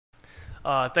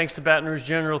Thanks to Baton Rouge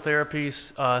General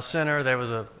Therapies Center.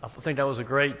 I think that was a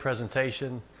great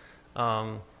presentation.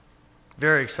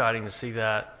 Very exciting to see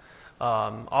that.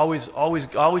 Always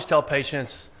tell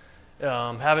patients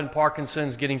having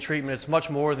Parkinson's, getting treatment, it's much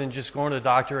more than just going to the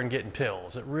doctor and getting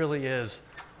pills. It really is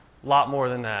a lot more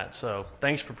than that. So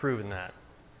thanks for proving that.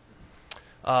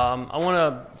 I want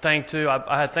to thank too.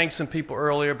 I had thanked some people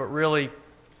earlier, but really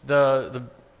the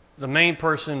main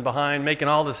person behind making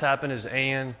all this happen is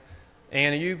Ann.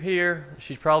 Ann, are you here?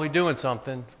 She's probably doing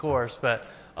something, of course, but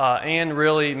Ann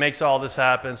really makes all this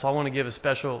happen, so I want to give a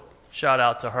special shout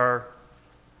out to her.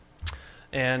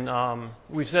 And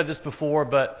we've said this before,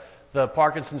 but the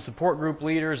Parkinson support group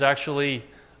leaders actually,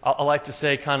 I like to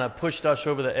say, kind of pushed us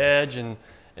over the edge and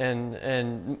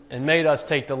made us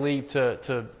take the leap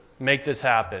to make this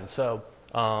happen. So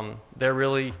there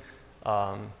really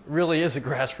is a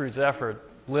grassroots effort,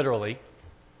 literally.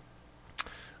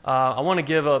 I want to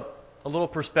give a little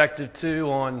perspective too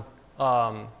on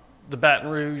the Baton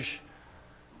Rouge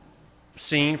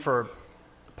scene for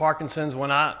Parkinson's.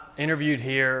 When I interviewed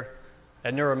here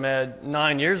at Neuromed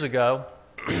 9 years ago,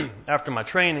 after my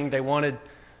training, they wanted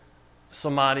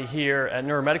somebody here at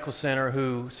Neuromedical Center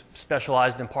who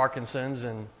specialized in Parkinson's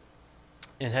and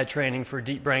had training for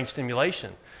deep brain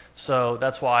stimulation. So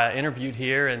that's why I interviewed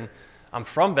here, and I'm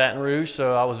from Baton Rouge,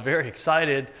 so I was very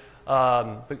excited,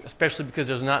 especially because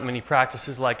there's not many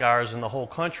practices like ours in the whole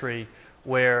country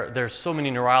where there's so many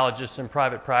neurologists in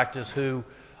private practice who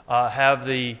have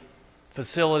the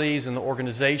facilities and the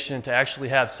organization to actually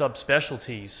have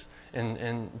subspecialties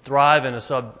and thrive in a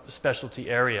subspecialty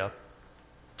area.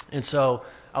 And so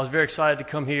I was very excited to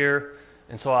come here,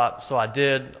 and so I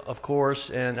did, of course.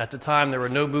 And at the time, there were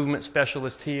no movement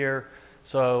specialists here,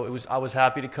 so I was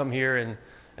happy to come here, and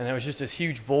there was just this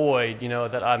huge void,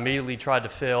 that I immediately tried to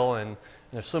fill. And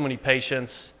there's so many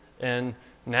patients, and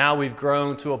now we've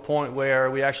grown to a point where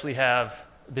we actually have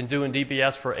been doing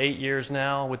DBS for 8 years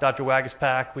now with Dr.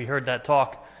 Wagaspak. We heard that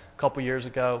talk a couple years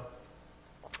ago.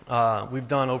 We've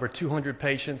done over 200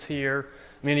 patients here,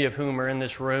 many of whom are in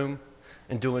this room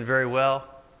and doing very well.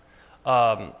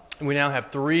 We now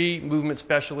have 3 movement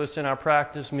specialists in our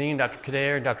practice, me and Dr.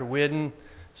 Kader and Dr. Whidden.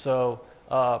 So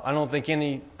I don't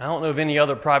know of any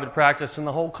other private practice in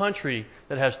the whole country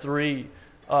that has 3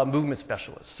 movement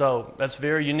specialists. So that's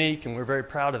very unique, and we're very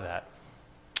proud of that.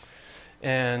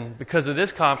 And because of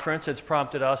this conference, it's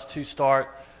prompted us to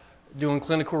start doing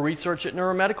clinical research at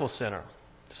Neuromedical Center.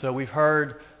 So we've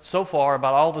heard so far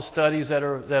about all the studies that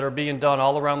are being done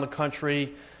all around the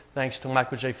country, thanks to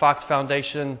Michael J. Fox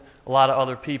Foundation, a lot of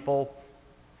other people.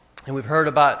 And we've heard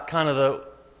about kind of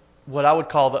what I would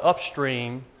call the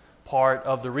upstream part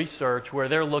of the research, where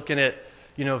they're looking at,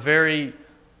 very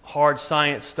hard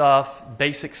science stuff,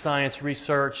 basic science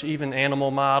research, even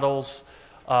animal models.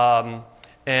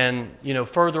 And,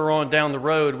 further on down the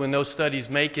road, when those studies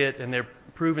make it and they're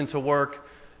proven to work,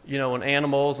 in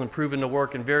animals and proven to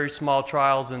work in very small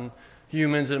trials in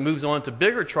humans, and it moves on to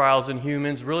bigger trials in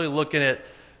humans, really looking at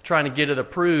trying to get it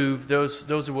approved.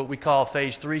 Those are what we call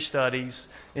phase 3 studies.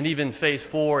 And even phase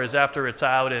 4 is after it's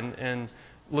out and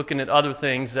looking at other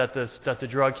things that the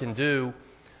drug can do.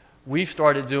 We've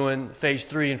started doing phase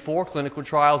 3 and 4 clinical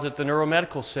trials at the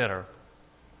Neuromedical Center.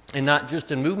 And not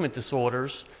just in movement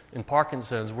disorders, in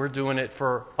Parkinson's. We're doing it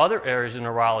for other areas of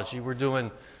neurology. We're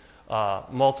doing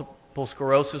multiple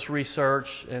sclerosis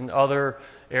research in other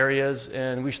areas.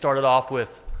 And we started off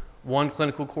with 1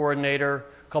 clinical coordinator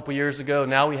a couple years ago.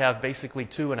 Now we have basically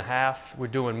 2.5. We're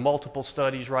doing multiple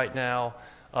studies right now.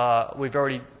 We've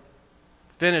already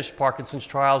finished Parkinson's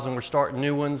trials, and we're starting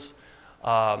new ones.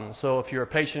 So if you're a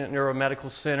patient at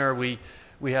Neuromedical Center, we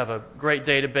have a great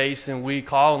database, and we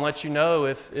call and let you know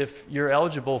if you're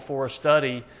eligible for a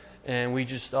study, and we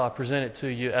just present it to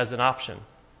you as an option.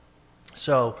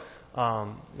 So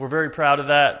we're very proud of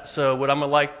that. So what I'd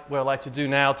like to do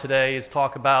now today is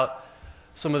talk about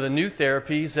some of the new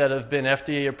therapies that have been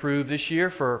FDA approved this year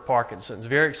for Parkinson's.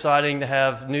 Very exciting to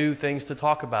have new things to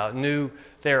talk about, new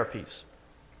therapies.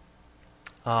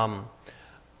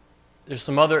 There's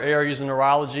some other areas in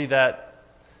neurology that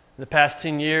in the past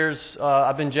 10 years,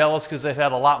 I've been jealous because they've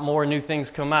had a lot more new things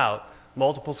come out.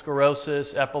 Multiple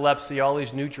sclerosis, epilepsy, all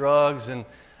these new drugs. And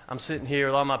I'm sitting here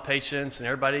with all my patients, and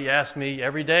everybody asks me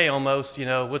every day almost,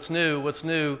 what's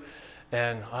new?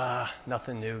 And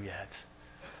nothing new yet.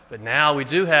 But now we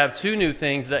do have 2 new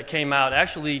things that came out.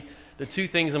 Actually, the 2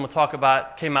 things I'm going to talk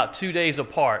about came out 2 days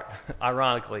apart,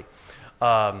 ironically.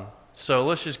 So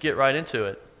let's just get right into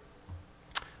it.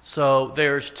 So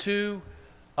there's 2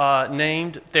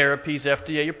 named therapies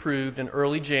FDA approved in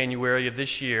early January of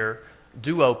this year,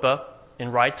 Duopa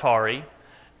and Rytary.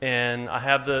 and I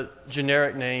have the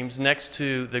generic names next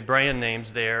to the brand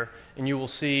names there, and you will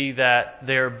see that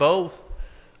they're both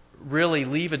really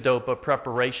levodopa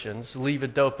preparations.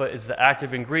 Levodopa is the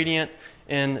active ingredient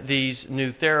in these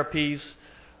new therapies.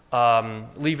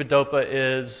 Levodopa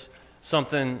is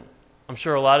something I'm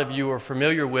sure a lot of you are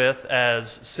familiar with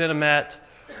as Sinemet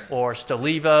or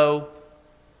Stalevo.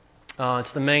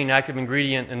 It's the main active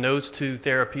ingredient in those two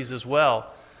therapies as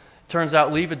well. It turns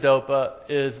out levodopa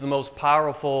is the most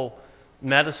powerful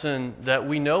medicine that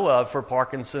we know of for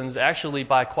Parkinson's, actually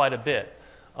by quite a bit.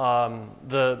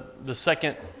 The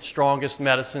second strongest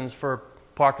medicines for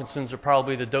Parkinson's are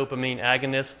probably the dopamine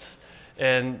agonists,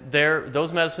 and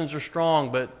those medicines are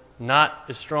strong, but not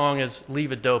as strong as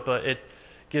levodopa. It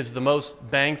gives the most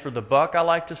bang for the buck, I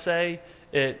like to say.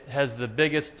 It has the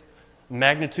biggest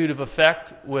magnitude of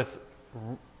effect with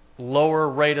lower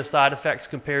rate of side effects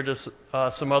compared to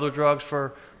some other drugs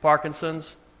for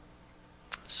Parkinson's.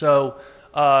 So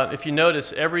if you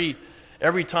notice, every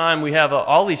time we have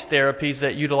all these therapies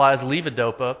that utilize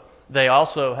levodopa, they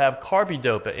also have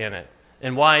carbidopa in it.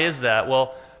 And why is that?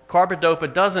 Well,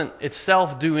 carbidopa doesn't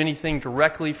itself do anything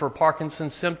directly for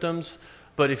Parkinson's symptoms,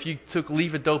 but if you took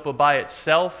levodopa by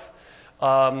itself,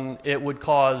 it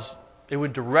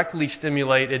would directly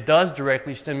stimulate, it does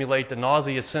directly stimulate the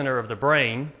nausea center of the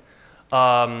brain.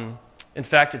 In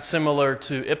fact, it's similar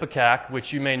to Ipecac,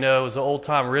 which you may know is an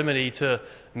old-time remedy to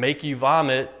make you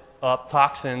vomit up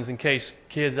toxins in case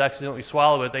kids accidentally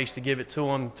swallow it. They used to give it to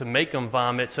them to make them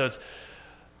vomit. So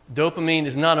dopamine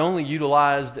is not only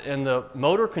utilized in the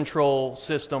motor control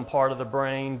system part of the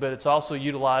brain, but it's also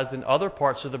utilized in other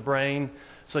parts of the brain,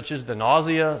 such as the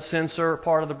nausea sensor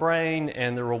part of the brain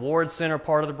and the reward center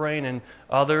part of the brain and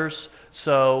others.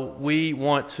 So we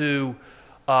want to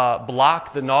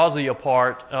block the nausea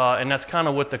part, and that's kind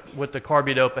of what the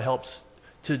carbidopa helps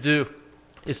to do,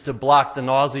 is to block the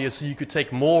nausea so you could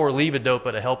take more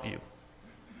levodopa to help you.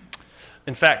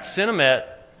 In fact, Sinemet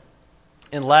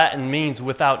in Latin means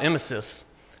without emesis.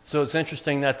 So it's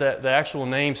interesting that the actual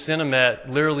name Sinemet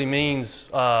literally means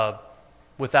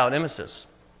without emesis.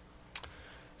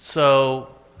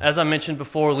 So as I mentioned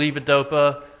before,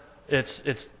 levodopa,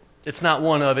 it's not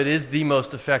one of, it is the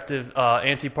most effective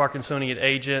anti-Parkinsonian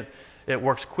agent. It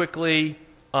works quickly.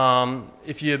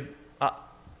 If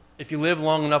you live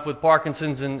long enough with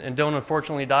Parkinson's and don't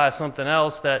unfortunately die of something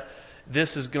else, that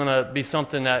this is going to be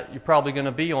something that you're probably going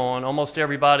to be on. Almost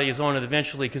everybody is on it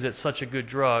eventually because it's such a good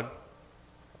drug.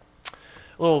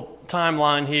 A little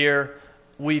timeline here.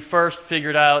 We first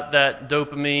figured out that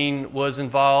dopamine was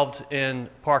involved in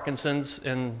Parkinson's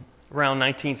in around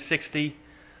 1960.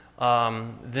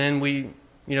 Then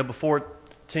before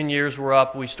 10 years were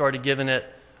up, we started giving it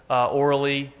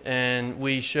orally, and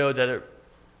we showed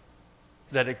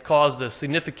that it caused a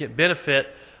significant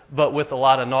benefit, but with a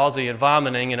lot of nausea and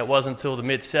vomiting. And it wasn't until the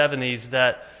mid-70s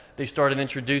that they started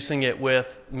introducing it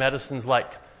with medicines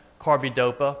like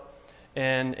carbidopa.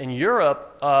 And in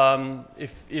Europe,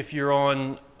 if you're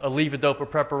on a levodopa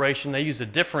preparation, they use a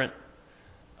different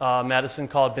medicine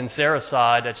called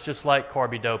bensericide that's just like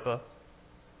carbidopa.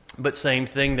 But same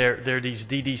thing, they're these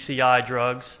DDCI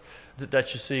drugs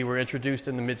that you see were introduced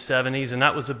in the mid-70s. And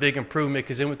that was a big improvement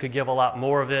because then we could give a lot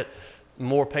more of it.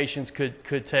 More patients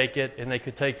could take it, and they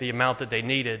could take the amount that they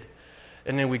needed.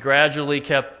 And then we gradually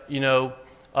kept,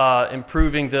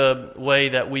 improving the way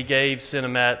that we gave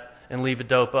Sinemet and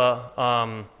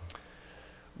levodopa.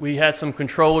 We had some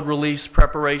controlled release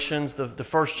preparations. The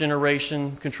first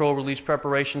generation controlled release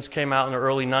preparations came out in the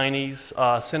early 90s.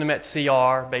 Sinemet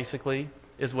CR, basically,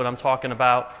 is what I'm talking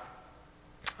about.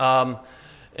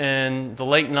 In the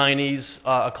late 90s,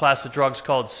 a class of drugs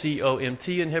called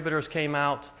COMT inhibitors came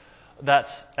out.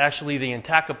 That's actually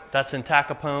that's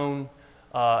entacapone,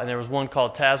 and there was one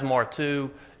called Tasmar-2.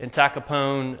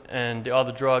 Entacapone and the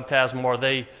other drug, Tasmar,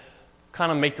 they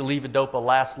kind of make the levodopa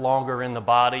last longer in the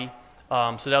body.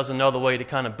 So that was another way to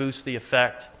kind of boost the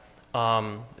effect.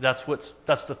 That's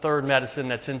the third medicine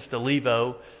that's in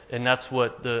Stalevo, and that's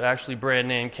what the actually brand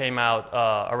name came out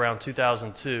around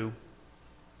 2002.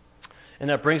 And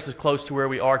that brings us close to where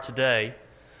we are today.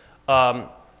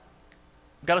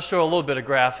 Got to show a little bit of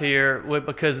graph here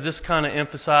because this kind of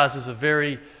emphasizes a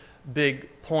very big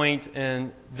point,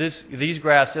 and these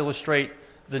graphs illustrate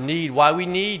the need, why we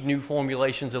need new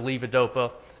formulations of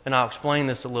levodopa, and I'll explain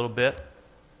this a little bit.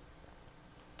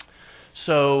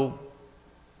 So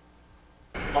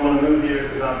I'm going to move here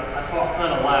because I talk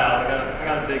kind of loud. I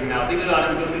got a big mouth. Even though I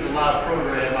didn't go through the loud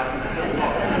program, I can still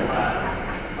talk kind of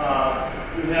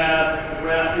loud. We have a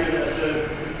graph here that shows,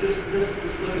 just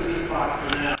look at this box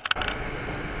for now.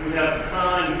 We have the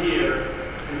time here,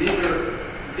 and these are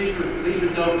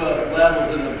levodopa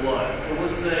levels in the blood. So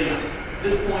let's say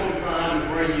this point in time is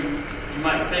where you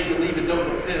might take a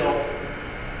levodopa pill,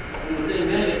 and within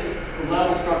minutes, the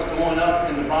level starts going up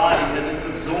in the body as it's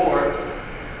absorbed,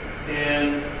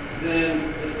 and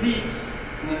then it peaks,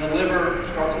 and then the liver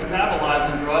starts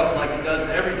metabolizing drugs like it does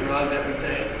every drug that we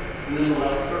take, and then the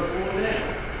level starts going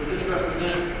down. So this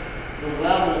represents the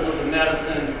levels of the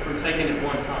medicine for taking it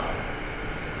one time.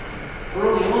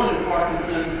 Early on in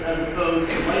Parkinson's, as opposed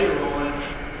to later on,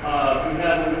 we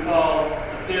have what we call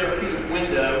a therapeutic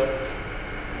window.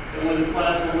 And when the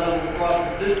plasma level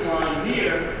crosses this line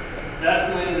here,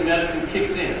 that's when the medicine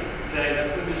kicks in. Okay,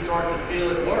 that's when you start to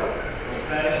feel it work.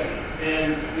 Okay,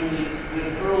 and when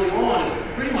it's early on, it's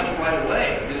pretty much right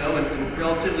away. You know, and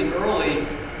relatively early,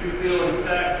 you feel an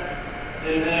effect,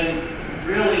 and then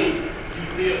really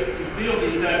you feel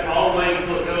the effect all the way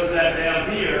until it goes back down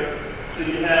here. So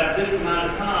you have this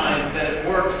amount of time that it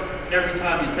works every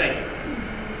time you take it.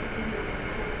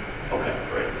 Okay,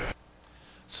 great.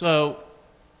 So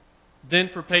then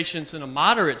for patients in a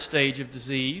moderate stage of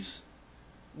disease,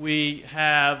 we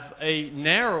have a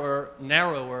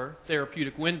narrower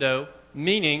therapeutic window,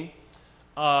 meaning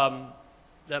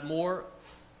that more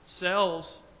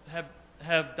cells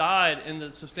have died in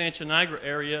the substantia nigra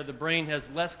area. The brain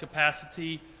has less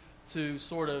capacity to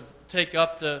sort of take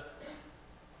up the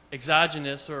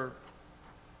exogenous or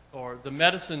the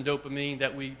medicine dopamine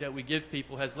that we give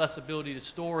people, has less ability to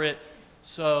store it,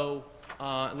 so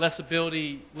less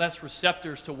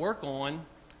receptors to work on.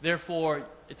 Therefore,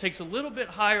 it takes a little bit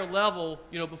higher level,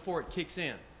 before it kicks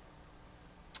in.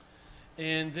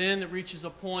 And then it reaches a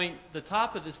point, the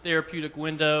top of this therapeutic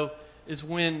window is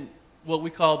when what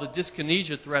we call the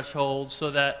dyskinesia threshold,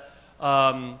 so that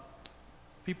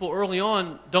people early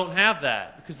on don't have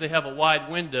that because they have a wide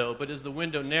window, but as the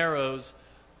window narrows,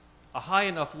 a high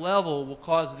enough level will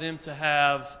cause them to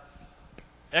have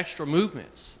extra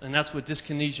movements, and that's what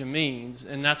dyskinesia means,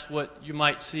 and that's what you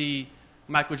might see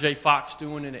Michael J. Fox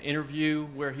doing in an interview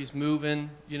where he's moving,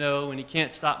 and he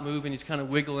can't stop moving, he's kind of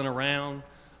wiggling around.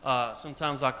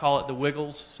 Sometimes I call it the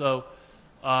wiggles, so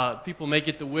people may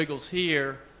get the wiggles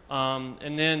here,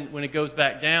 and then when it goes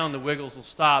back down, the wiggles will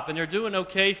stop. And they're doing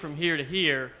okay from here to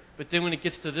here, but then when it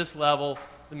gets to this level,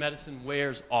 the medicine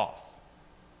wears off.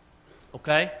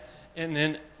 Okay? And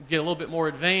then get a little bit more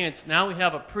advanced. Now we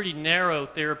have a pretty narrow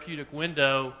therapeutic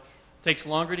window. It takes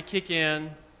longer to kick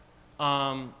in.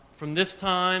 From this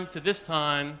time to this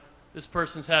time, this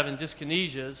person's having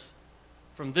dyskinesias.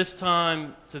 From this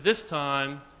time to this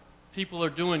time, people are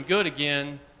doing good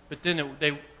again, but then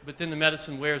the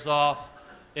medicine wears off,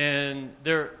 and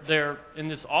they're in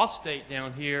this off state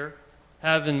down here,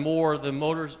 having more of the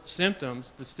motor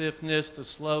symptoms, the stiffness, the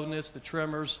slowness, the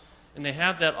tremors, and they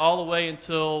have that all the way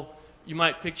until you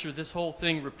might picture this whole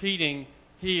thing repeating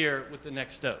here with the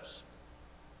next dose.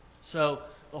 So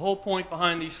the whole point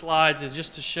behind these slides is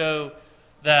just to show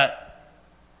that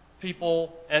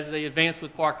people, as they advance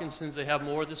with Parkinson's, they have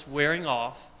more of this wearing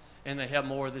off, and they have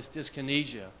more of this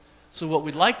dyskinesia. So what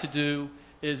we'd like to do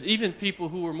is even people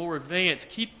who are more advanced,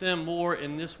 keep them more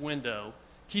in this window,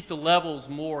 keep the levels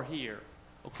more here,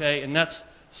 okay? And that's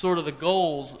sort of the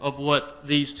goals of what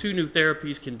these two new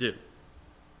therapies can do.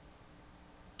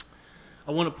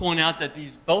 I want to point out that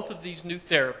both of these new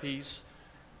therapies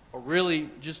are really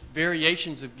just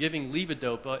variations of giving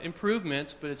levodopa,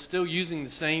 improvements, but it's still using the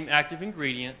same active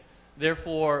ingredient.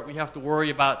 Therefore, we have to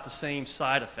worry about the same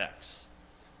side effects.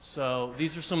 So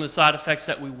these are some of the side effects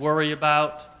that we worry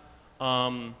about.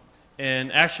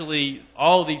 And actually,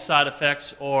 all of these side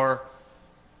effects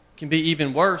can be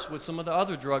even worse with some of the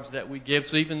other drugs that we give.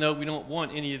 So even though we don't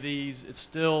want any of these, it's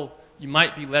still, you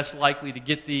might be less likely to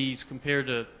get these compared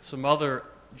to some other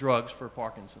drugs for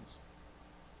Parkinson's.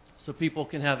 So people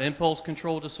can have impulse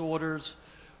control disorders,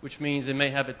 which means they may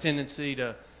have a tendency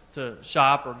to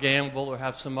shop or gamble or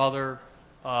have some other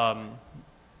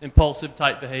impulsive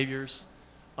type behaviors.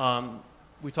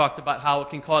 We talked about how it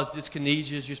can cause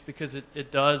dyskinesias just because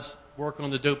it does work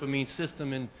on the dopamine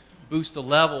system and boost the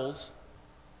levels.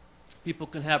 People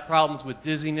can have problems with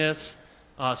dizziness,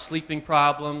 sleeping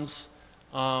problems.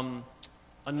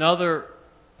 Another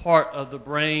part of the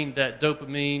brain that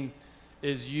dopamine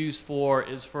is used for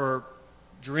is for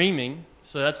dreaming.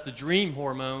 So that's the dream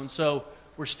hormone. So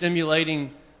we're stimulating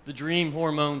the dream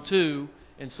hormone too.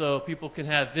 And so people can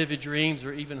have vivid dreams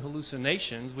or even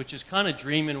hallucinations, which is kind of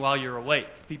dreaming while you're awake.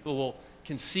 People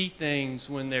can see things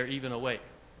when they're even awake.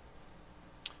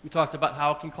 We talked about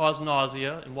how it can cause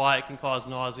nausea and why it can cause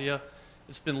nausea.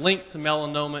 It's been linked to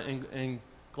melanoma and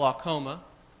glaucoma.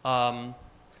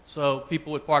 So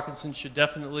people with Parkinson's should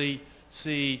definitely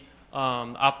see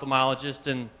ophthalmologists.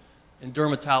 And and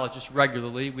dermatologists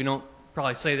regularly. We don't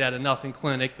probably say that enough in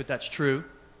clinic, but that's true.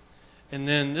 And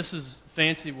then this is a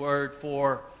fancy word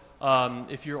for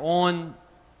if you're on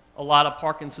a lot of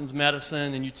Parkinson's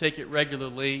medicine and you take it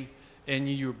regularly and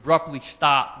you abruptly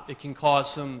stop, it can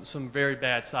cause some very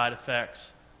bad side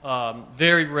effects.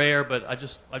 Very rare, but I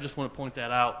just want to point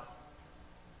that out.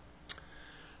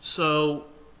 So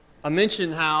I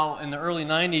mentioned how in the early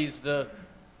 90s the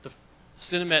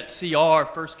Cinemet CR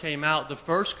first came out, the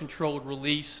first controlled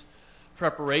release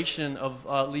preparation of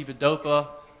levodopa.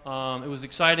 It was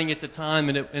exciting at the time,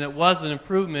 and it was an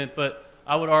improvement, but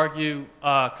I would argue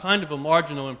kind of a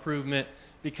marginal improvement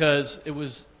because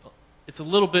it's a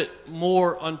little bit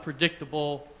more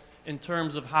unpredictable in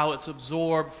terms of how it's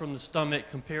absorbed from the stomach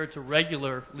compared to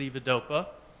regular levodopa.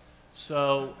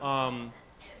 So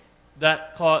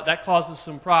that causes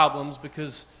some problems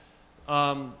because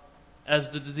as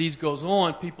the disease goes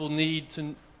on, people need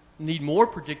more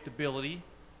predictability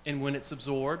in when it's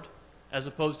absorbed as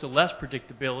opposed to less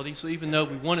predictability. So even though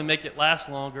we want to make it last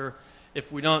longer,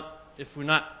 if we're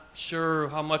not sure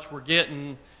how much we're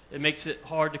getting, it makes it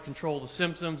hard to control the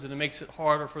symptoms, and it makes it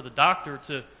harder for the doctor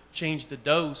to change the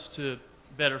dose to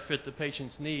better fit the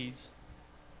patient's needs.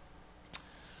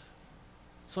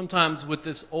 Sometimes with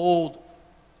this old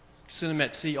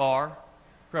Cinemet CR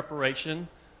preparation,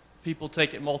 people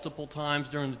take it multiple times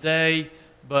during the day,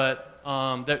 but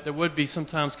there would be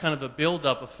sometimes kind of a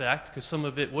build-up effect because some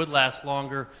of it would last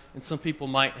longer, and some people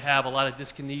might have a lot of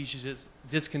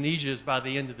dyskinesias by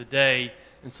the end of the day,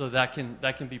 and so that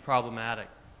can be problematic.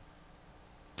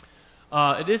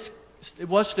 It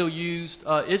was still used.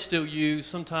 It's still used.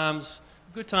 Sometimes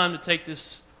a good time to take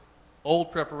this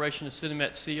old preparation of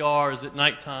Cinemet CR is at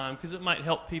nighttime because it might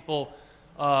help people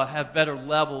have better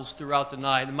levels throughout the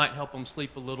night. It might help them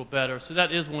sleep a little better. So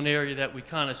that is one area that we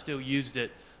kind of still used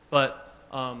it. But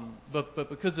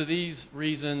because of these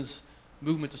reasons,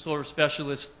 movement disorder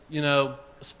specialists,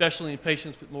 especially in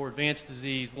patients with more advanced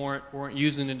disease, weren't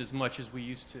using it as much as we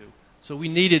used to. So we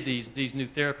needed these new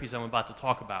therapies I'm about to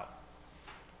talk about.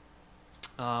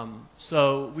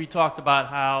 So we talked about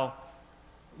how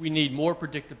we need more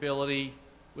predictability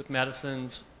with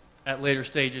medicines at later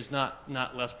stages, not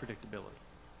less predictability.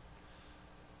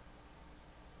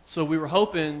 So we were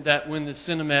hoping that when the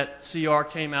Cinemet CR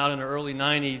came out in the early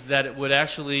 90s that it would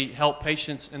actually help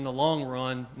patients in the long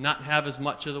run not have as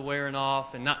much of the wearing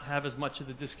off and not have as much of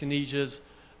the dyskinesias.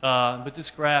 But this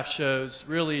graph shows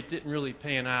really it didn't really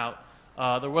pan out.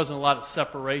 There wasn't a lot of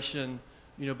separation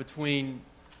between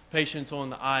patients on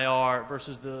the IR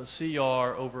versus the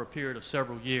CR over a period of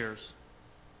several years.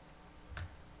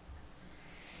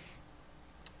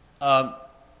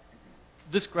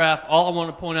 This graph, all I want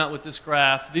to point out with this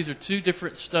graph, these are two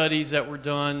different studies that were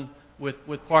done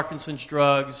with Parkinson's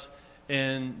drugs,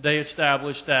 and they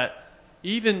established that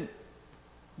even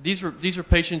these are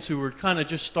patients who were kind of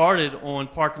just started on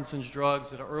Parkinson's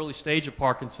drugs at an early stage of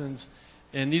Parkinson's,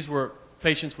 and these were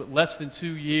patients with less than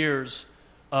 2 years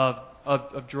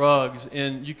of drugs,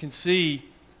 and you can see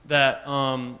that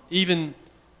even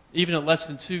at less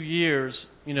than 2 years,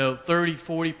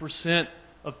 30–40%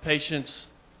 of patients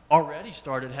already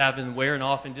started having wearing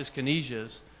off and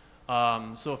dyskinesias.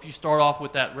 So if you start off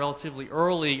with that relatively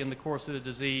early in the course of the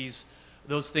disease,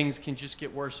 those things can just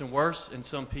get worse and worse in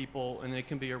some people, and it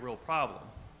can be a real problem.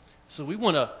 So we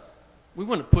want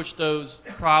to push those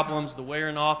problems, the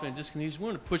wearing off and dyskinesias, we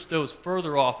want to push those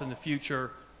further off in the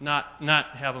future, not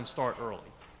have them start early.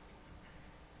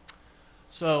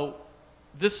 So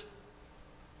this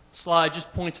slide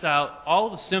just points out all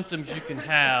the symptoms you can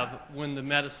have when the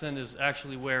medicine is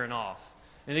actually wearing off.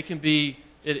 And it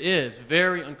is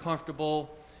very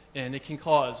uncomfortable, and it can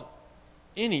cause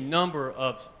any number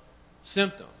of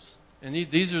symptoms. And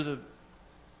these are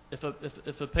if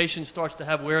a patient starts to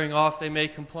have wearing off, they may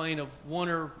complain of one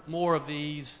or more of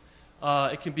these.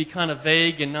 It can be kind of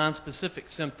vague and nonspecific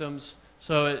symptoms,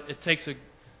 so it takes a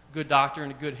good doctor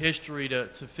and a good history to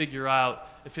figure out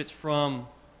if it's from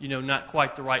not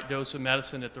quite the right dose of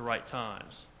medicine at the right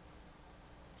times.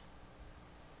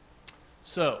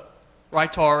 So,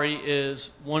 Rytary is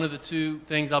one of the two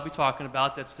things I'll be talking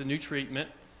about. That's the new treatment.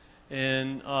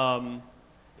 And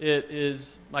it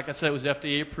is, like I said, it was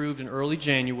FDA approved in early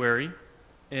January.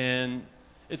 And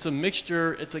it's a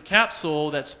mixture, it's a capsule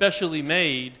that's specially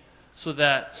made so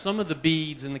that some of the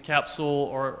beads in the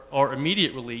capsule are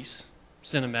immediate release,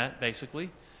 Cinemet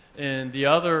basically, and the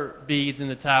other beads in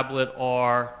the tablet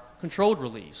are controlled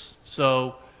release.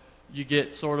 So you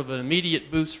get sort of an immediate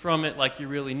boost from it like you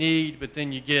really need, but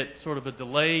then you get sort of a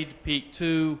delayed peak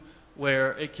too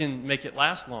where it can make it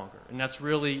last longer, and that's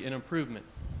really an improvement.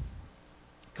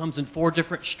 It comes in 4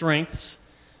 different strengths.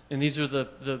 and these are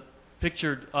the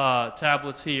pictured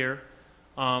tablets here.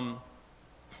 I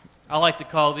like to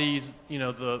call these,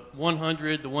 the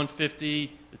 100, the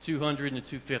 150, the 200, and the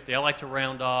 250. I like to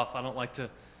round off. I don't like to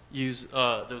use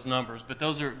those numbers, but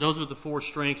those are the 4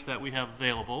 strengths that we have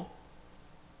available.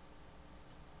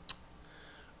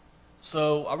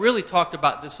 So I really talked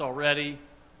about this already.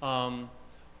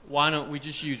 Why don't we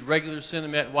just use regular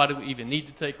Sinemet? Why do we even need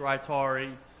to take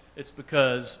Rytari? It's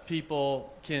because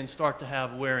people can start to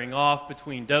have wearing off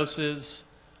between doses.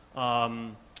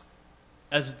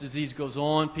 As the disease goes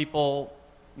on, people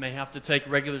may have to take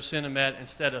regular Sinemet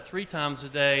instead of 3 times a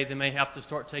day. They may have to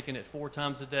start taking it 4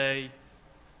 times a day.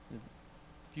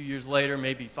 A few years later,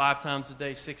 maybe 5 times a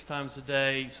day, 6 times a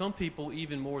day. Some people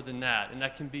even more than that. And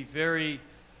that can be very,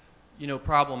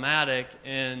 problematic,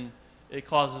 and it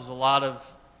causes a lot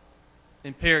of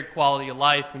impaired quality of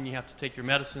life when you have to take your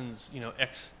medicines,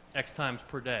 X times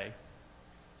per day.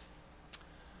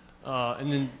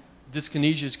 And then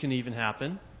dyskinesias can even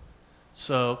happen.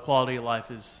 So quality of life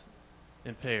is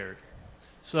impaired.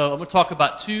 So I'm going to talk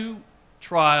about 2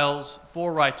 trials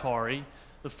for Rytari.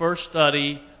 The first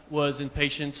study was in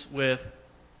patients with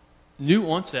new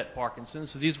onset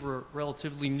Parkinson's. So these were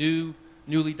relatively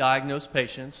newly diagnosed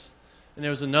patients. And there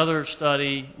was another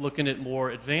study looking at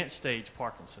more advanced stage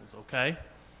Parkinson's, okay?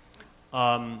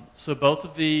 So both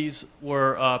of these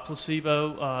were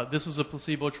placebo. This was a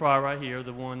placebo trial right here,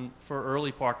 the one for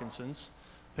early Parkinson's.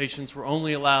 Patients were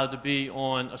only allowed to be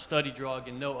on a study drug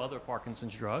and no other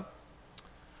Parkinson's drug.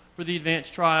 For the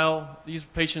advanced trial, these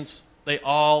patients, they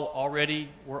all already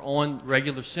were on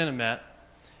regular Sinemet,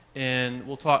 and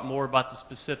we'll talk more about the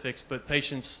specifics, but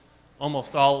patients,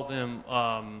 almost all of them,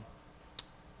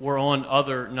 were on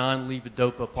other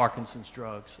non-levodopa Parkinson's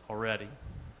drugs already.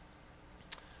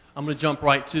 I'm going to jump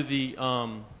right to the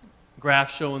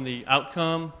graph showing the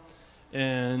outcome,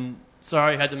 and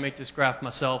sorry, I had to make this graph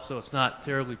myself, so it's not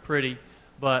terribly pretty.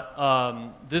 But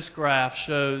this graph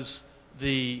shows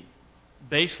the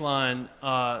baseline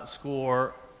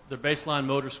score, the baseline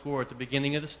motor score at the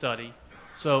beginning of the study.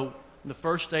 So the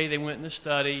first day they went in the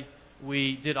study,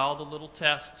 we did all the little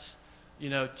tests,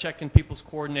 checking people's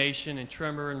coordination and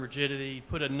tremor and rigidity,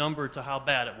 put a number to how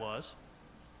bad it was.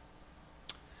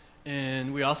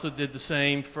 And we also did the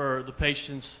same for the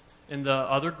patients in the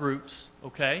other groups,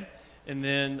 okay? And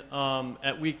then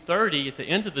at week 30, at the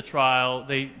end of the trial,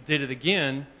 they did it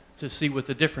again to see what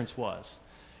the difference was.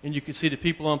 And you can see the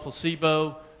people on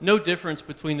placebo, no difference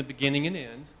between the beginning and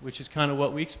end, which is kind of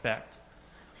what we expect.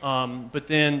 But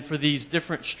then for these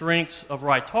different strengths of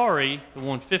Rytari, the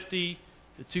 150,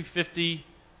 the 250,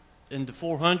 and the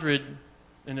 400,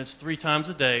 and it's 3 times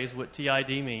a day is what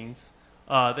TID means,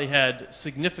 they had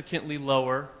significantly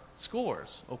lower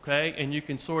scores, okay? And you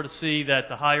can sort of see that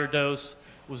the higher dose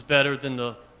was better than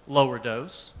the lower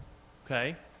dose,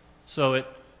 okay? So it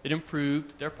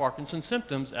improved their Parkinson's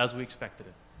symptoms as we expected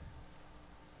it.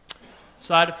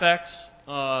 Side effects,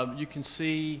 you can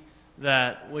see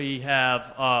that we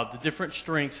have the different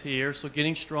strengths here. So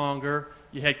getting stronger,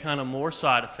 you had kind of more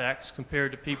side effects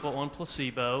compared to people on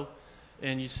placebo.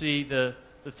 And you see the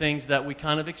things that we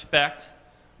kind of expect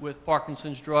with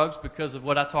Parkinson's drugs because of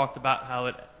what I talked about, how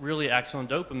it really acts on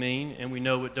dopamine, and we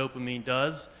know what dopamine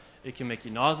does. It can make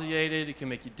you nauseated, it can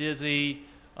make you dizzy,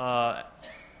 have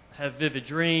vivid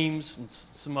dreams, and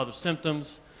some other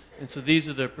symptoms. And so these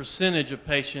are the percentage of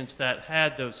patients that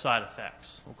had those side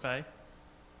effects, okay?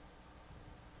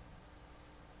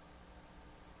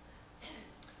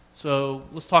 So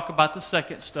let's talk about the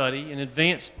second study in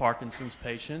advanced Parkinson's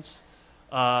patients.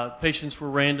 Patients were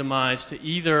randomized to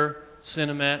either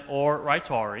Sinemet or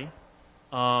Rytari.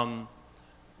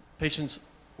 Patients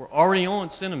were already on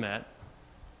Sinemet.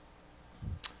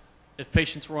 If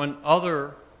patients were on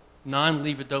other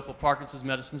non-levodopa Parkinson's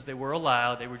medicines, they were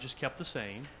allowed. They were just kept the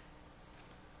same.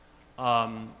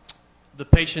 The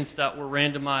patients that were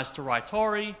randomized to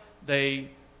Rytari, they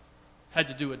had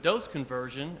to do a dose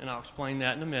conversion, and I'll explain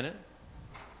that in a minute.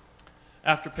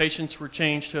 After patients were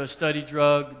changed to a study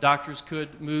drug, doctors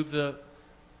could move the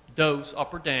dose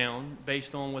up or down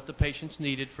based on what the patients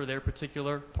needed for their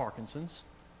particular Parkinson's.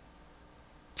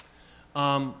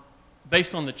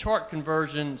 Based on the chart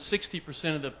conversion,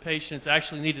 60% of the patients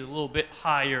actually needed a little bit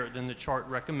higher than the chart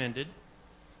recommended.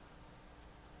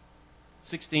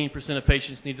 16% of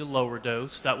patients needed a lower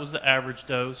dose. That was the average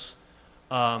dose.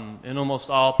 And almost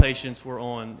all patients were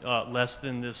on less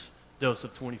than this dose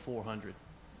of 2,400.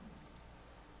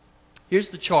 Here's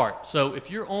the chart. So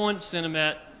if you're on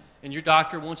Sinemet and your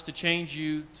doctor wants to change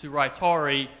you to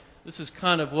Rytari, this is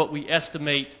kind of what we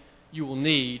estimate you will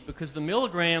need, because the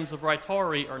milligrams of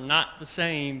Rytari are not the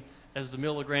same as the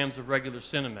milligrams of regular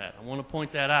Sinemet. I want to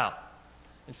point that out.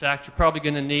 In fact, you're probably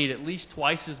going to need at least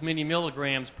twice as many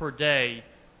milligrams per day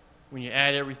when you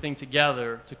add everything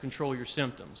together to control your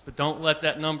symptoms. But don't let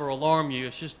that number alarm you.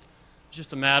 It's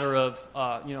just a matter of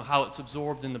how it's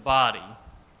absorbed in the body.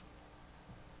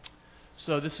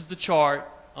 So this is the chart.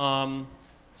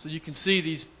 So you can see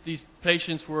these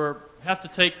patients have to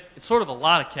take, it's sort of a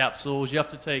lot of capsules. You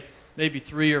have to take maybe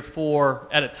 3 or 4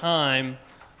 at a time,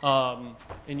 and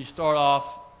you start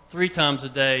off 3 times a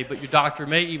day, but your doctor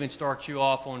may even start you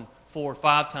off on 4 or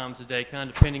 5 times a day, kind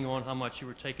of depending on how much you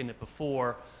were taking it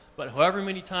before. But however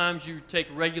many times you take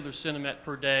regular Sinemet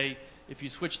per day, if you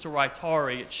switch to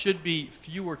Rytary, it should be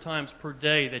fewer times per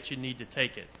day that you need to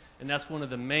take it. And that's one of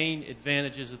the main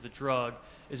advantages of the drug,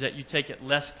 is that you take it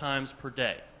less times per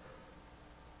day.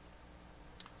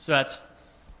 So that's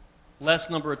less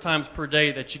number of times per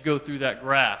day that you go through that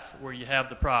graph where you have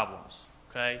the problems.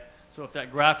 Okay? So if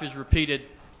that graph is repeated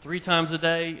 3 times a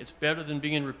day, it's better than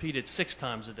being repeated 6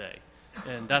 times a day.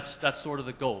 And that's sort of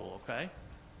the goal, okay?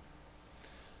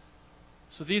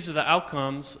 So these are the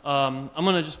outcomes. I'm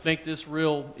going to just make this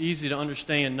real easy to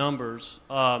understand numbers.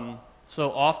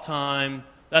 So off time,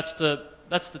 that's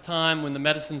the time when the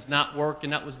medicine's not working.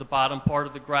 That was the bottom part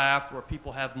of the graph where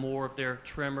people have more of their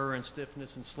tremor and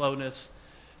stiffness and slowness.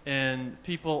 And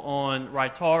people on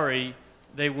Rytary,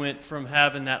 they went from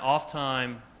having that off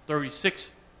time 36%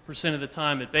 of the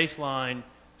time at baseline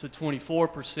to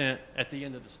 24% at the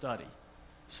end of the study.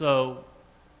 So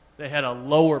they had a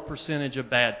lower percentage of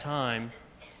bad time.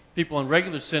 People on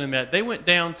regular Sinemet, they went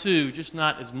down too, just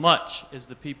not as much as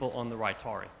the people on the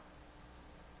Rytary.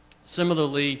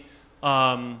 Similarly,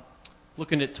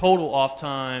 looking at total off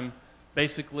time,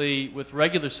 basically with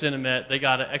regular Sinemet, they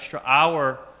got an extra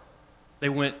hour. They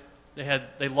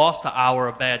lost an hour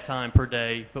of bad time per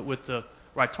day, but with the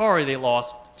Rytary, they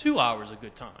lost 2 hours of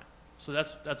good time. So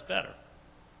that's better.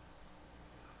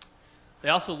 They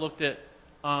also looked at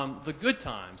the good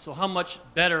time. So how much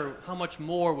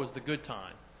more was the good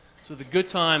time? So the good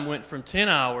time went from 10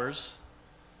 hours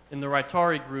in the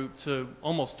Rytary group to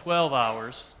almost 12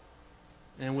 hours.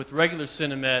 And with regular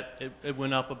Sinemet, it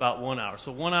went up about 1 hour.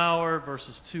 So 1 hour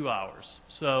versus 2 hours.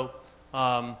 So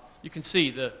you can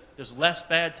see there's less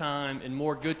bad time and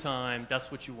more good time.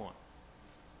 That's what you want.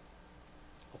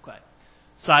 Okay.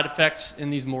 Side effects in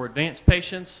these more advanced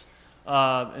patients.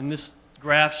 And this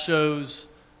graph shows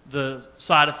the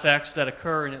side effects that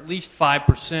occur in at least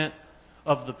 5%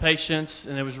 of the patients.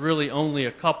 And there was really only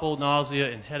a couple,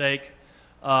 nausea and headache.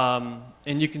 And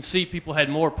you can see people had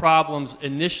more problems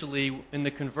initially in the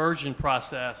conversion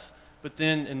process, but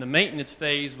then in the maintenance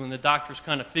phase, when the doctors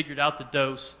kind of figured out the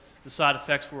dose, the side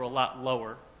effects were a lot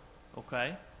lower.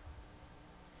 Okay?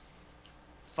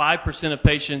 5% of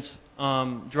patients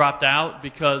dropped out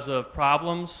because of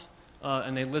problems,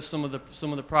 and they list some of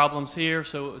the problems here.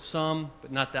 So it was some,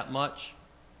 but not that much.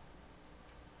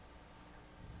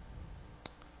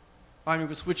 All right, I'm going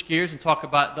to switch gears and talk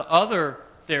about the other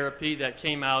therapy that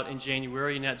came out in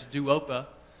January, and that's Duopa.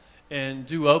 And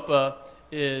Duopa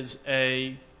is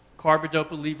a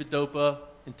carbidopa-levodopa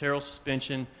enteral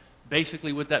suspension.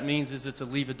 Basically what that means is it's a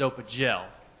levodopa gel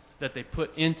that they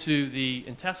put into the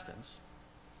intestines.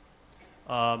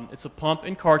 It's a pump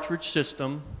and cartridge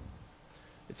system.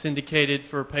 It's indicated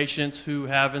for patients who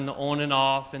have in the on and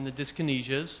off and the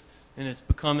dyskinesias, and it's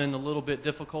becoming a little bit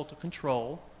difficult to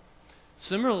control.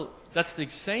 That's the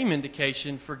same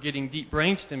indication for getting deep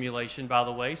brain stimulation, by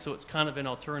the way, so it's kind of an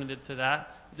alternative to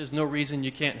that. There's no reason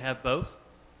you can't have both.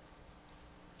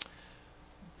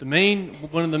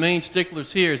 One of the main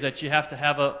sticklers here is that you have to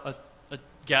have a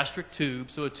gastric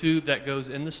tube, so a tube that goes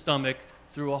in the stomach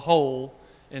through a hole,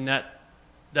 and that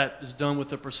is done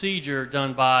with a procedure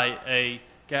done by a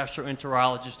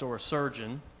gastroenterologist or a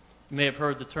surgeon. You may have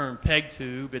heard the term PEG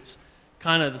tube. It's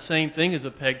kind of the same thing as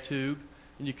a PEG tube.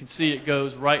 And you can see it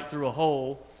goes right through a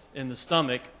hole in the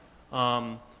stomach.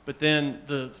 But then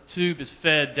the tube is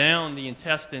fed down the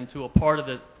intestine to a part of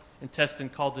the intestine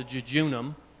called the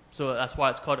jejunum. So that's why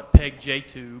it's called a PEG-J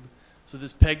tube. So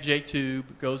this PEG-J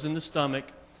tube goes in the stomach,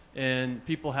 and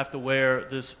people have to wear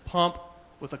this pump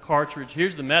with a cartridge.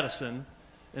 Here's the medicine,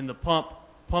 and the pump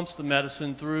pumps the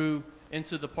medicine through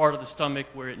into the part of the stomach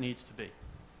where it needs to be.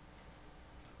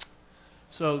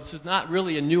 So this is not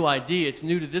really a new idea. It's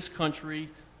new to this country,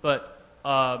 but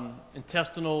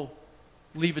intestinal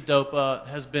levodopa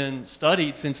has been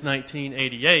studied since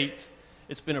 1988.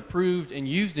 It's been approved and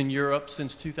used in Europe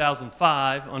since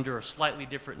 2005 under a slightly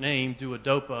different name,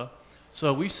 Duodopa.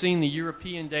 So we've seen the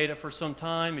European data for some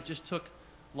time. It just took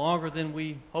longer than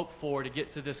we hoped for to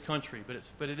get to this country,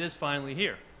 but it is finally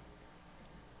here.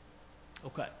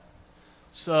 Okay.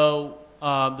 So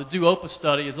the Duopa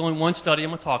study is only one study I'm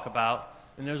going to talk about,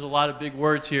 and there's a lot of big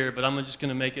words here, but I'm just going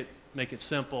to make it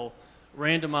simple.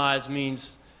 Randomized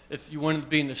means if you wanted to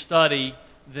be in the study,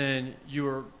 then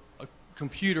a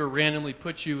computer randomly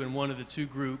puts you in one of the two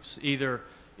groups, either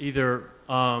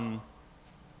Duopa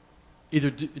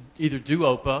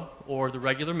or the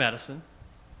regular medicine.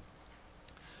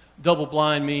 Double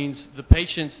blind means the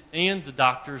patients and the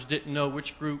doctors didn't know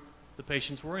which group the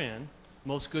patients were in.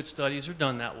 Most good studies are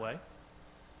done that way.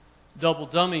 Double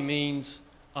dummy means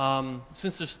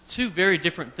since there's two very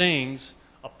different things,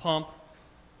 a pump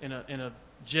and a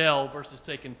gel versus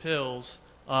taking pills,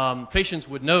 patients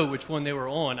would know which one they were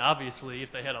on, obviously,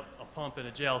 if they had a pump and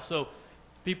a gel. So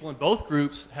people in both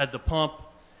groups had the pump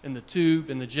and the tube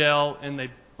and the gel, and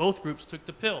both groups took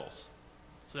the pills.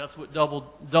 So that's what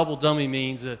double dummy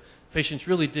means. Patients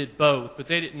really did both, but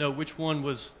they didn't know which one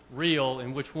was real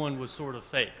and which one was sort of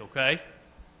fake, okay?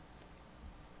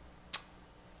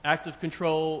 Active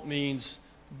control means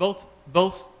both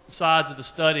sides of the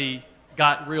study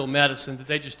got real medicine, that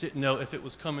they just didn't know if it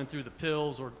was coming through the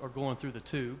pills or going through the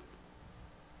tube.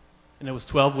 And it was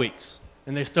 12 weeks.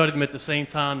 And they studied them at the same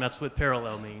time. That's what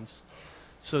parallel means.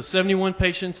 So 71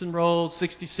 patients enrolled,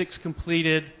 66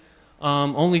 completed,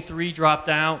 only 3 dropped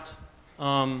out.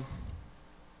 And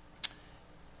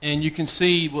you can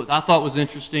see what I thought was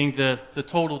interesting, the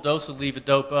total dose of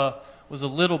levodopa was a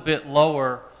little bit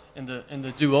lower in the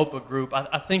Duopa group.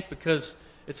 I think because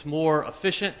it's more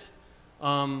efficient.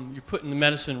 You're putting the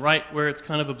medicine right where it's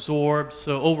kind of absorbed.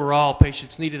 So overall,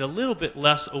 patients needed a little bit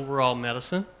less overall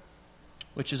medicine,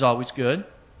 which is always good.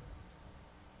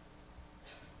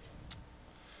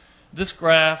 This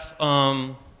graph,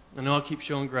 I know I keep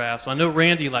showing graphs. I know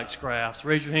Randy likes graphs.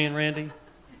 Raise your hand, Randy.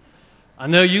 I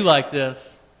know you like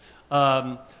this.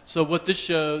 So what this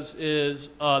shows is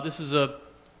this is a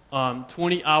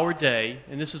 20-hour day,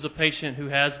 and this is a patient who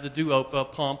has the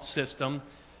Duopa pump system.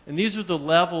 And these are the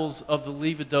levels of the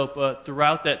levodopa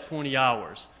throughout that 20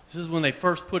 hours. This is when they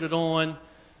first put it on.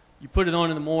 You put it on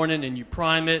in the morning and you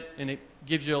prime it, and it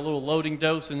gives you a little loading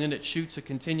dose, and then it shoots a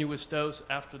continuous dose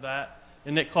after that.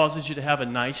 And that causes you to have a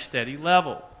nice steady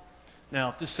level. Now,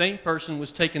 if the same person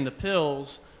was taking the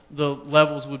pills, the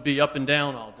levels would be up and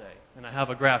down all day. And I have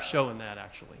a graph showing that,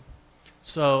 actually.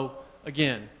 So,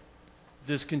 again,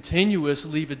 this continuous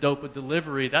levodopa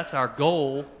delivery, that's our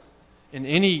goal in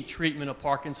any treatment of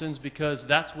Parkinson's, because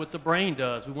that's what the brain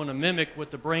does. We want to mimic what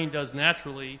the brain does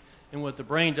naturally, and what the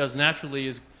brain does naturally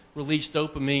is release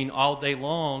dopamine all day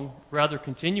long, rather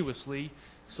continuously.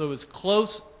 So as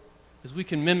close as we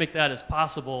can mimic that as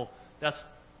possible, that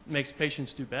makes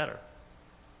patients do better.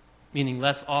 Meaning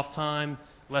less off time,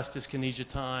 less dyskinesia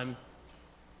time.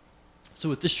 So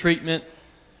with this treatment,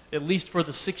 at least for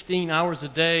the 16 hours a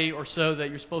day or so that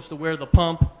you're supposed to wear the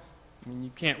pump, I mean,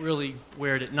 you can't really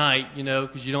wear it at night, you know,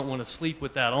 because you don't want to sleep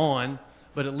with that on.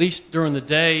 But at least during the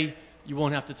day, you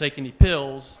won't have to take any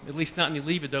pills, at least not any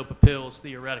levodopa pills,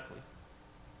 theoretically.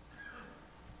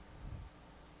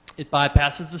 It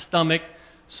bypasses the stomach.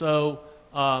 So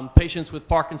patients with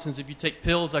Parkinson's, if you take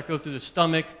pills that go through the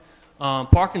stomach,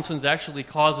 Parkinson's actually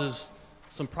causes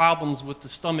some problems with the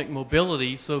stomach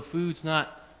mobility. So food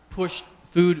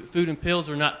and pills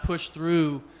are not pushed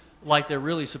through like they're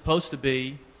really supposed to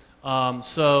be.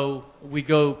 So we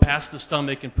go past the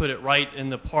stomach and put it right in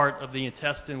the part of the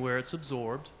intestine where it's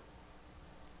absorbed.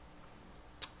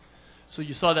 So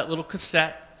you saw that little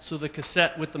cassette. So the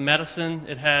cassette with the medicine,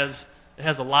 it has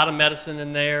a lot of medicine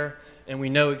in there, and we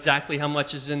know exactly how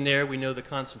much is in there. We know the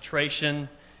concentration,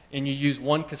 and you use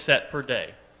 1 cassette per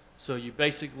day. So you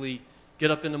basically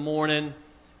get up in the morning,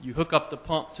 you hook up the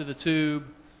pump to the tube,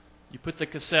 you put the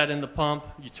cassette in the pump,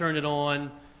 you turn it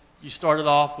on. You start it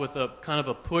off with a kind of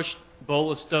a pushed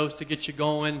bolus dose to get you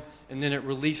going, and then it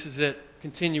releases it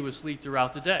continuously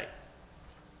throughout the day.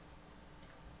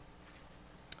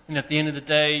 And at the end of the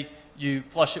day, you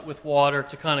flush it with water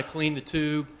to kind of clean the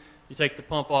tube. You take the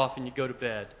pump off and you go to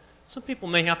bed. Some people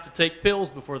may have to take pills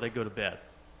before they go to bed.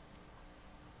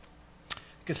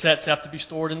 Cassettes have to be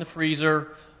stored in the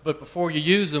freezer, but before you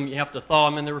use them, you have to thaw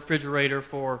them in the refrigerator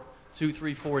for 2,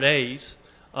 3, 4 days.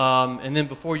 And then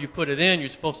before you put it in, you're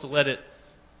supposed to let it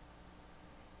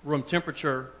room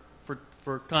temperature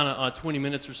for kind of 20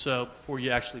 minutes or so before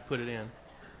you actually put it in.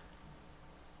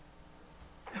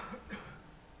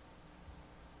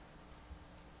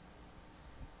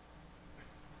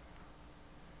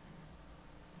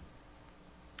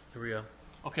 There we go.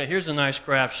 Okay, here's a nice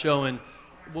graph showing,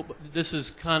 this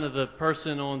is kind of the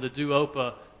person on the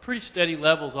Duopa, pretty steady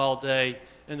levels all day,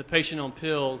 and the patient on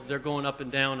pills, they're going up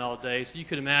and down all day. So you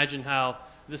could imagine how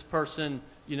this person,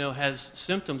 has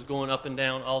symptoms going up and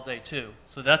down all day too.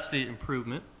 So that's the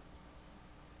improvement.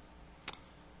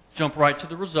 Jump right to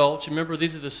the results. Remember,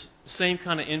 these are the same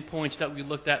kind of endpoints that we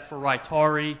looked at for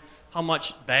Rytari. How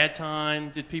much bad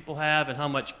time did people have and how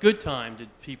much good time did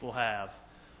people have?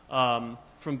 From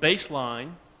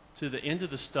baseline to the end of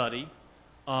the study,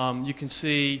 you can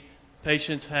see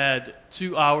patients had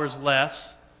 2 hours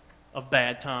less of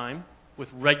bad time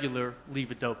with regular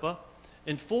levodopa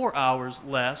and 4 hours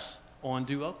less on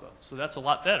Duopa. So that's a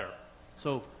lot better.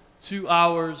 So 2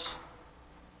 hours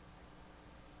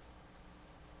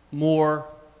more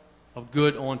of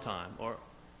good on time, or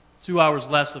 2 hours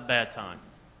less of bad time.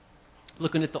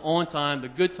 Looking at the on time, the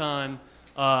good time,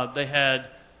 they had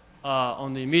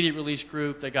on the immediate release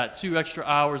group, they got 2 extra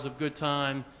hours of good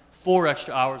time, 4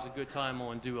 extra hours of good time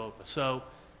on Duopa. So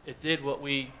it did what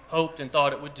we hoped and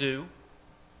thought it would do.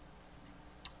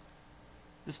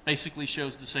 This basically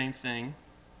shows the same thing.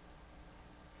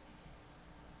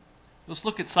 Let's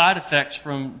look at side effects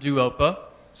from Duopa.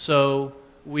 So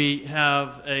we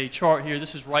have a chart here.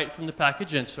 This is right from the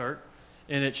package insert,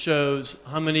 and it shows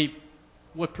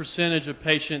what percentage of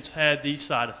patients had these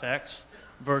side effects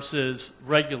versus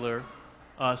regular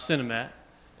Sinemet.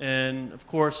 And of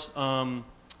course,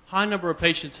 high number of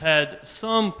patients had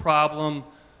some problem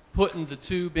putting the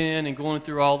tube in and going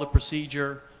through all the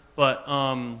procedure, but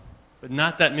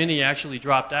not that many actually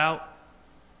dropped out.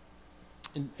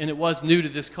 And it was new to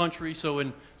this country, so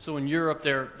in Europe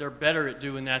they're better at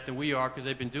doing that than we are because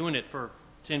they've been doing it for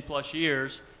 10 plus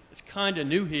years. It's kind of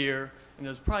new here, and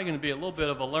there's probably going to be a little bit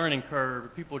of a learning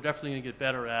curve. People are definitely going to get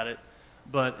better at it.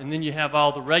 And then you have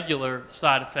all the regular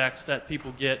side effects that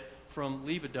people get from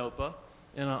levodopa,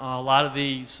 and a lot of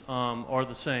these are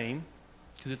the same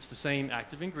because it's the same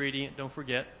active ingredient, don't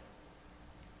forget.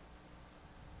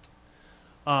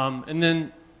 And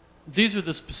then these are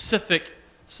the specific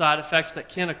side effects that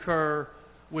can occur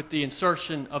with the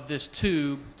insertion of this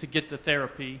tube to get the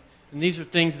therapy. And these are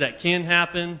things that can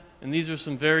happen, and these are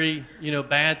some very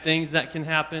bad things that can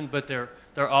happen, but they're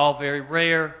all very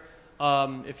rare.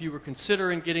 If you were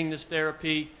considering getting this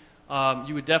therapy,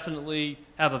 you would definitely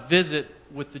have a visit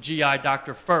with the GI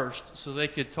doctor first so they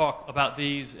could talk about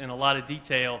these in a lot of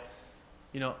detail.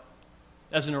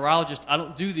 As a neurologist, I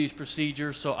don't do these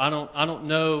procedures, so I don't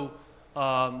know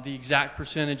the exact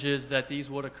percentages that these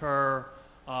would occur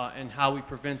and how we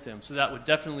prevent them. So that would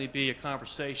definitely be a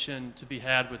conversation to be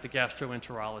had with the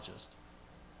gastroenterologist.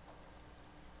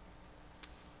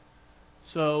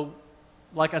 So,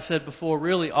 like I said before,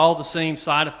 really all the same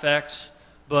side effects,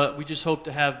 but we just hope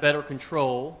to have better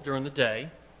control during the day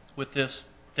with this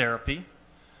therapy.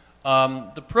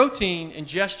 The protein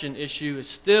ingestion issue is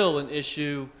still an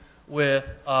issue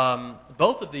with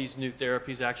both of these new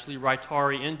therapies, actually,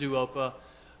 Rytari and Duopa.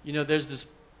 There's this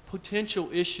potential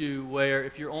issue where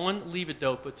if you're on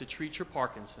levodopa to treat your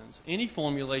Parkinson's, any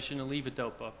formulation of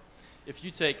levodopa, if you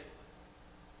take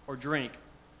or drink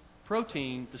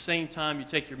protein the same time you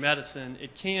take your medicine,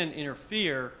 it can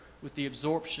interfere with the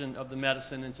absorption of the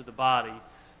medicine into the body.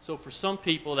 So for some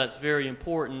people, that's very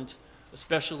important,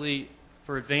 especially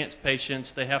for advanced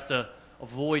patients. They have to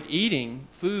avoid eating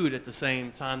food at the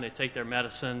same time they take their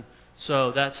medicine.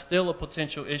 So that's still a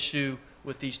potential issue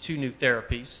with these two new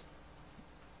therapies.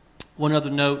 One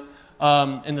other note,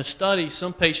 in the study,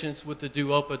 some patients with the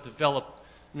Duopa developed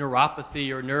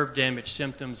neuropathy or nerve damage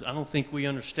symptoms. I don't think we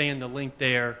understand the link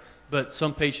there, but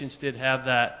some patients did have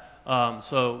that.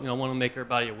 So I want to make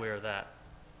everybody aware of that.